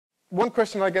One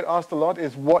question I get asked a lot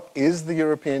is, what is the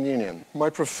European Union? My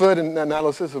preferred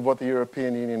analysis of what the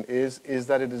European Union is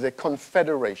that it is a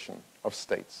confederation of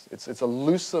states. It's a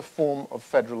looser form of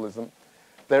federalism.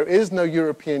 There is no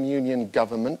European Union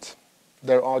government.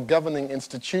 There are governing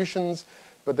institutions,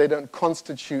 but they don't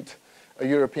constitute a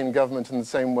European government in the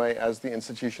same way as the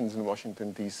institutions in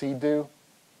Washington, D.C. do.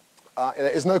 There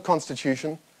is no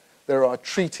constitution. There are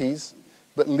treaties,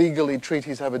 but legally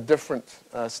treaties have a different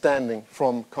standing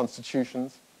from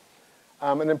constitutions.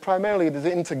 And then primarily it is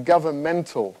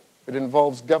intergovernmental. It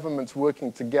involves governments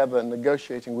working together and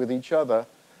negotiating with each other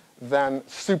than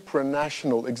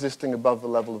supranational, existing above the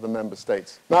level of the member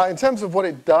states. Now, in terms of what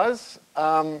it does,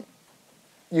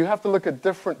 you have to look at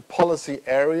different policy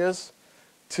areas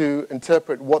to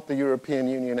interpret what the European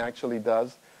Union actually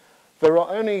does. There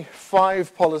are only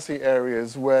 5 policy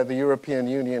areas where the European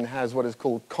Union has what is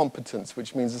called competence,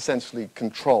 which means essentially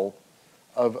control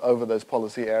over those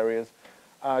policy areas.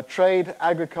 Trade,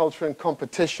 agriculture, and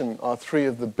competition are 3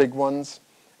 of the big ones.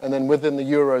 And then within the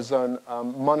Eurozone,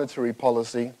 monetary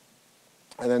policy.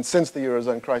 And then since the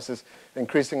Eurozone crisis,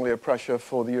 increasingly a pressure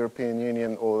for the European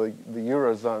Union or the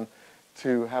Eurozone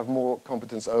to have more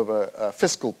competence over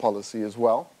fiscal policy as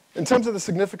well. In terms of the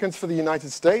significance for the United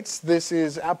States, this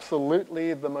is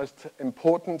absolutely the most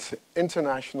important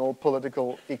international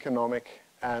political, economic,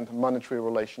 and monetary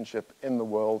relationship in the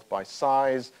world by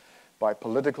size, by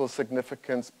political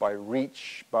significance, by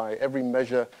reach, by every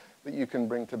measure that you can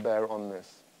bring to bear on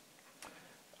this.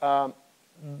 The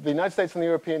United States and the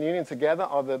European Union together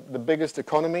are the biggest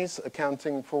economies,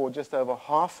 accounting for just over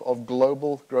half of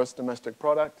global gross domestic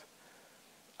product.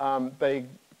 They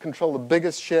control the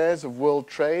biggest shares of world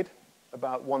trade,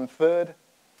 about 1/3.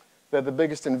 They're the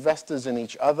biggest investors in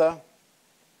each other,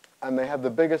 and they have the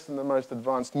biggest and the most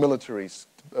advanced militaries.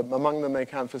 Among them, they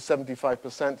account for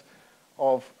 75%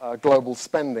 of global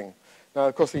spending. Now,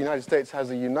 of course, the United States has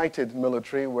a united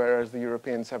military, whereas the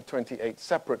Europeans have 28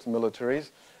 separate militaries,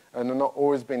 and have not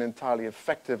always been entirely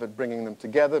effective at bringing them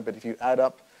together. But if you add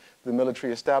up the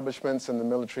military establishments and the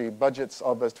military budgets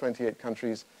of those 28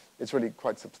 countries, it's really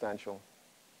quite substantial.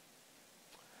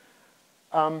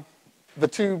 The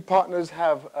 2 partners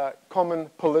have common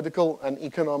political and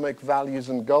economic values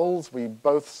and goals.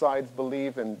 Both sides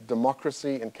believe in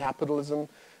democracy and capitalism.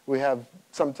 We have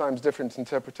sometimes different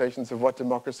interpretations of what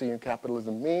democracy and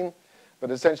capitalism mean,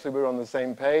 but essentially we're on the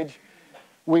same page.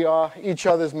 We are each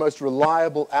other's most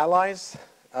reliable allies.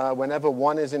 Whenever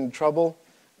one is in trouble,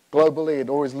 globally, it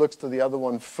always looks to the other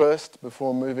one first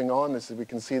before moving on. We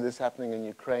can see this happening in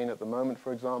Ukraine at the moment,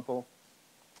 for example.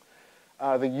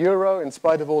 The euro, in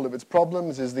spite of all of its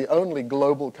problems, is the only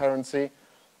global currency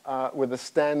with a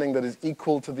standing that is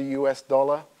equal to the US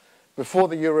dollar. Before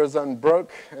the Eurozone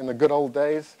broke, in the good old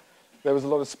days, there was a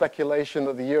lot of speculation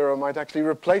that the euro might actually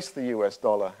replace the US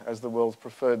dollar as the world's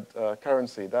preferred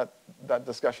currency. That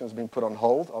discussion has been put on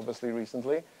hold, obviously,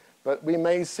 recently. But we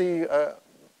may see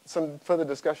some further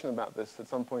discussion about this at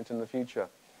some point in the future.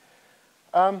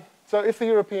 So if the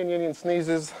European Union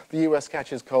sneezes, the US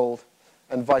catches cold,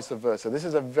 and vice versa. This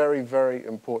is a very, very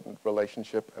important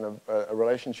relationship, and a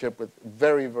relationship with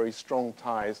very, very strong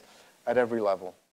ties at every level.